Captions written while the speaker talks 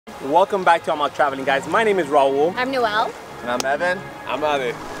Welcome back to I'm Out Traveling, guys. My name is Raul. I'm Noelle. And I'm Evan. I'm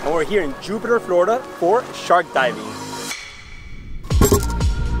Ade. And we're here in Jupiter, Florida for shark diving.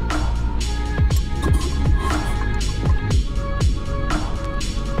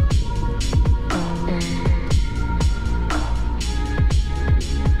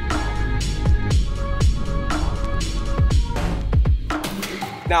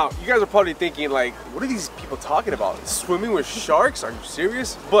 Now, you guys are probably thinking like, what are these people talking about? Swimming with sharks? Are you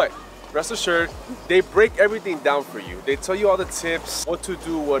serious? But rest assured, they break everything down for you. They tell you all the tips, what to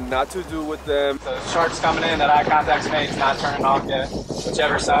do, what not to do with them. The shark's coming in, that eye contact's made, it's not turning off yet.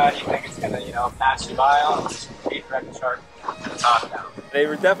 Whichever side you think it's gonna, pass you by on, just redirect the shark to the top down. They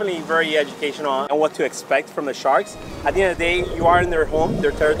were definitely very educational on what to expect from the sharks. At the end of the day, you are in their home,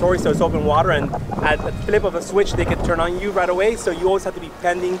 their territory, so it's open water, and at the flip of a switch, they could turn on you right away. So you always have to be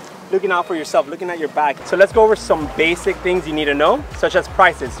pending, looking out for yourself, looking at your back. So let's go over some basic things you need to know, such as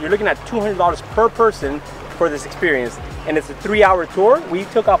prices. You're looking at $200 per person for this experience, and it's a 3-hour tour. We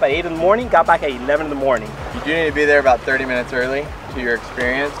took off at 8 in the morning, got back at 11 in the morning. You do need to be there about 30 minutes early to your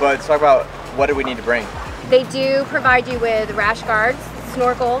experience, but let's talk about what do we need to bring. They do provide you with rash guards,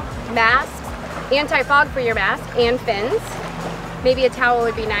 snorkel, masks, anti-fog for your mask, and fins. Maybe a towel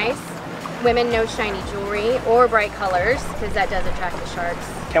would be nice. Women, no shiny jewelry or bright colors, because that does attract the sharks.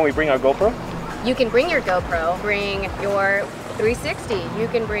 Can we bring our GoPro? You can bring your GoPro, bring your 360, you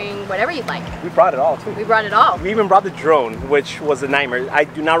can bring whatever you'd like. We brought it all too. We brought it all. We even brought the drone, which was a nightmare. I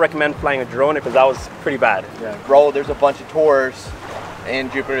do not recommend flying a drone because that was pretty bad. Yeah. Raul, there's a bunch of tours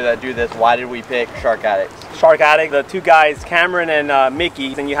in Jupiter that do this. Why did we pick Shark Addicts? Shark Addicts, the two guys, Cameron and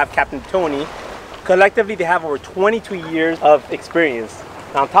Mickey, and you have Captain Tony. Collectively, they have over 22 years of experience.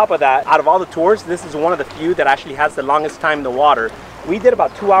 Now, on top of that, out of all the tours, this is one of the few that actually has the longest time in the water. We did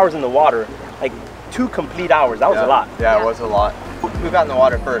about 2 hours in the water, like 2 complete hours. That was a lot. Yeah, it was a lot. Who got in the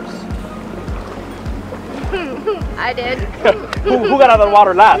water first? I did. who got out of the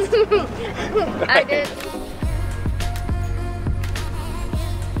water last? I did.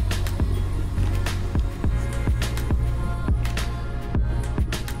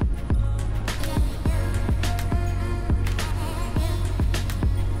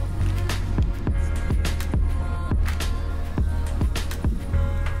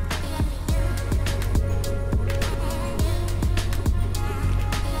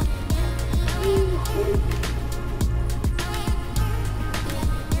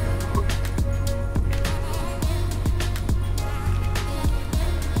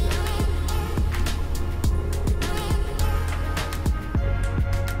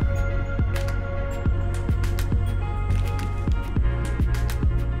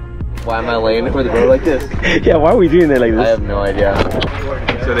 Why am I laying with the boat like this? Yeah, why are we doing that like this? I have no idea.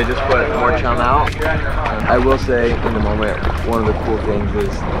 So they just put more chum out. I will say, in the moment, one of the cool things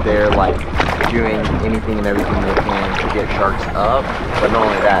is they're like doing anything and everything they can to get sharks up. But not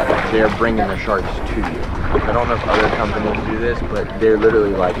only that, they're bringing the sharks to you. I don't know if other companies do this, but they're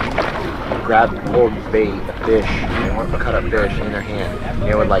literally like hold bait, a fish, a cut up fish in their hand. And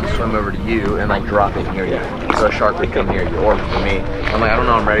it would like swim over to you and like drop it near you. So a shark would come near you. Or for me, I'm like, I don't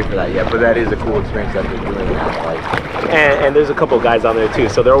know, I'm ready for that yet. But that is a cool experience that they're doing now. Like, and there's a couple of guys on there too,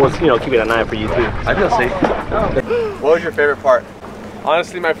 so they're always, keeping an eye for you too. I feel safe. What was your favorite part?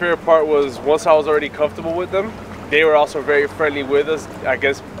 Honestly, my favorite part was once I was already comfortable with them, they were also very friendly with us, I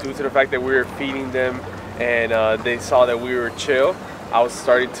guess due to the fact that we were feeding them and they saw that we were chill. I was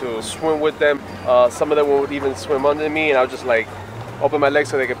starting to swim with them. Some of them would even swim under me, and I would just like open my legs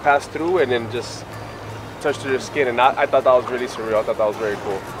so they could pass through and then just touch to their skin. And I thought that was really surreal. I thought that was very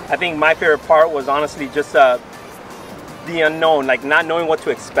cool. I think my favorite part was honestly just the unknown, like not knowing what to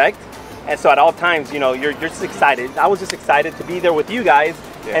expect. And so at all times, you're just excited. I was just excited to be there with you guys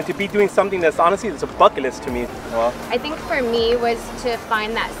and to be doing something that's honestly, it's a bucket list to me. Well, I think for me was to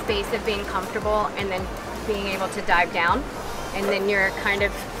find that space of being comfortable and then being able to dive down. And then you're kind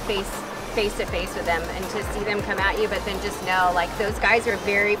of face to face with them, and to see them come at you, but then just know like those guys are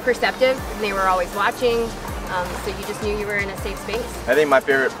very perceptive and they were always watching, so you just knew you were in a safe space. I think my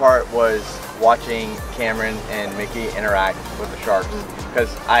favorite part was watching Cameron and Mickey interact with the sharks,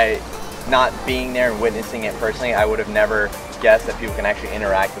 because not being there and witnessing it personally, I would have never guessed that people can actually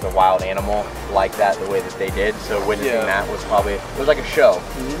interact with a wild animal like that the way that they did. So witnessing that was probably, it was like a show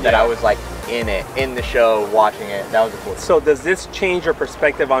that I was like in the show, watching it. That was a cool thing. So does this change your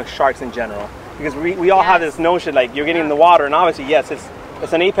perspective on sharks in general? Because we all have this notion like you're getting in the water, and obviously yes,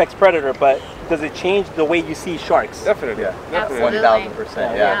 it's an apex predator, but does it change the way you see sharks? Definitely. Yeah. Absolutely. 1000%.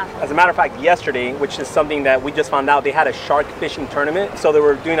 Yeah. As a matter of fact, yesterday, which is something that we just found out, they had a shark fishing tournament. So they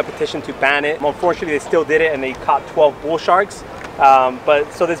were doing a petition to ban it. Unfortunately, they still did it, and they caught 12 bull sharks.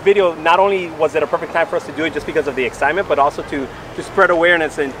 But so this video, not only was it a perfect time for us to do it just because of the excitement, but also to spread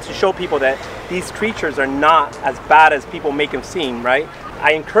awareness and to show people that these creatures are not as bad as people make them seem, right?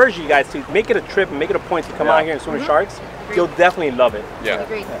 I encourage you guys to make it a trip and make it a point to come out here and swim with sharks. You'll definitely love it. Yeah.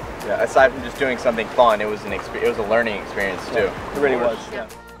 Agreed. Yeah. Aside from just doing something fun, it was a learning experience too. It really was. Yeah.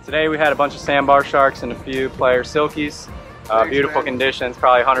 Today we had a bunch of sandbar sharks and a few player silkies. Beautiful conditions,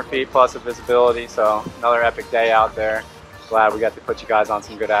 probably 100 feet plus of visibility, so another epic day out there. Glad we got to put you guys on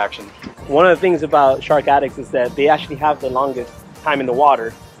some good action. One of the things about Shark Addicts is that they actually have the longest time in the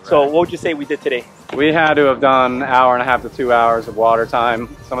water. So what would you say we did today? We had to have done 1.5 to 2 hours of water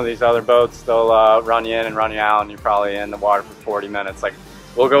time. Some of these other boats, they'll run you in and run you out, and you're probably in the water for 40 minutes. Like,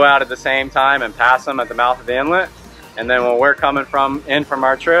 we'll go out at the same time and pass them at the mouth of the inlet, and then when we're coming in from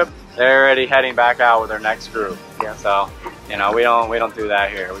our trip, they're already heading back out with their next group. Yeah. So, you know, we don't do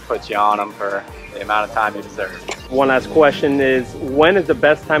that here. We put you on them for the amount of time you deserve. One last question is, when is the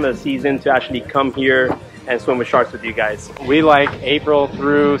best time of the season to actually come here and swim with sharks with you guys? We like April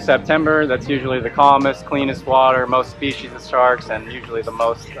through September. That's usually the calmest, cleanest water, most species of sharks, and usually the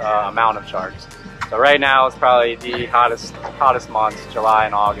most amount of sharks. So right now it's probably the hottest months, July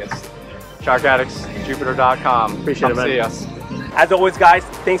and August. Shark Addicts, Jupiter.com. Appreciate it, man. See us. As always, guys,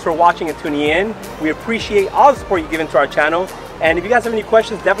 thanks for watching and tuning in. We appreciate all the support you've given to our channel. And if you guys have any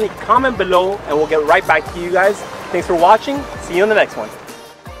questions, definitely comment below and we'll get right back to you guys. Thanks for watching. See you on the next one.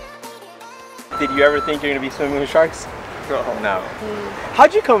 Did you ever think you're going to be swimming with sharks? Oh, no.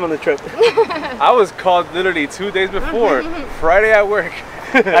 How'd you come on the trip? I was called literally 2 days before, Friday at work.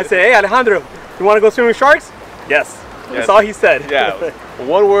 I said, hey, Alejandro, you want to go swim with sharks? Yes. That's all he said. Yeah.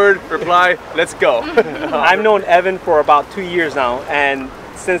 One word reply, let's go. I've known Evan for about 2 years now, and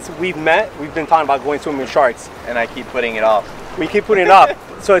since we've met, we've been talking about going swimming with sharks. And I keep putting it off. We keep putting it up.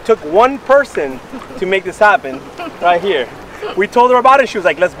 So it took one person to make this happen right here. We told her about it, she was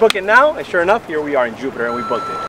like, let's book it now. And sure enough, here we are in Jupiter and we booked it.